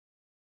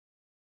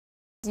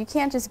You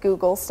can't just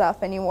Google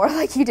stuff anymore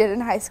like you did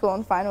in high school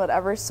and find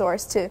whatever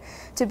source to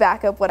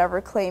back up whatever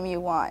claim you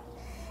want.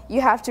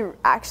 You have to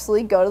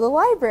actually go to the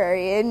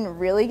library and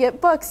really get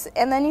books,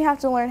 and then you have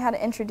to learn how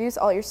to introduce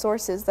all your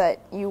sources that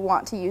you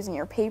want to use in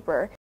your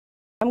paper.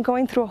 I'm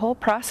going through a whole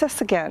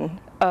process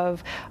again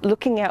of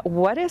looking at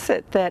what is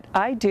it that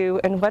I do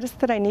and what is it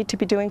that I need to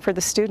be doing for the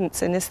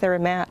students, and is there a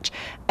match?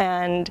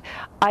 And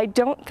I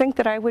don't think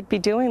that I would be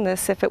doing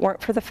this if it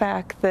weren't for the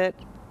fact that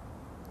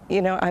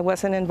I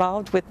wasn't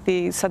involved with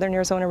the Southern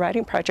Arizona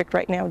Writing Project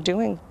right now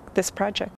doing this project.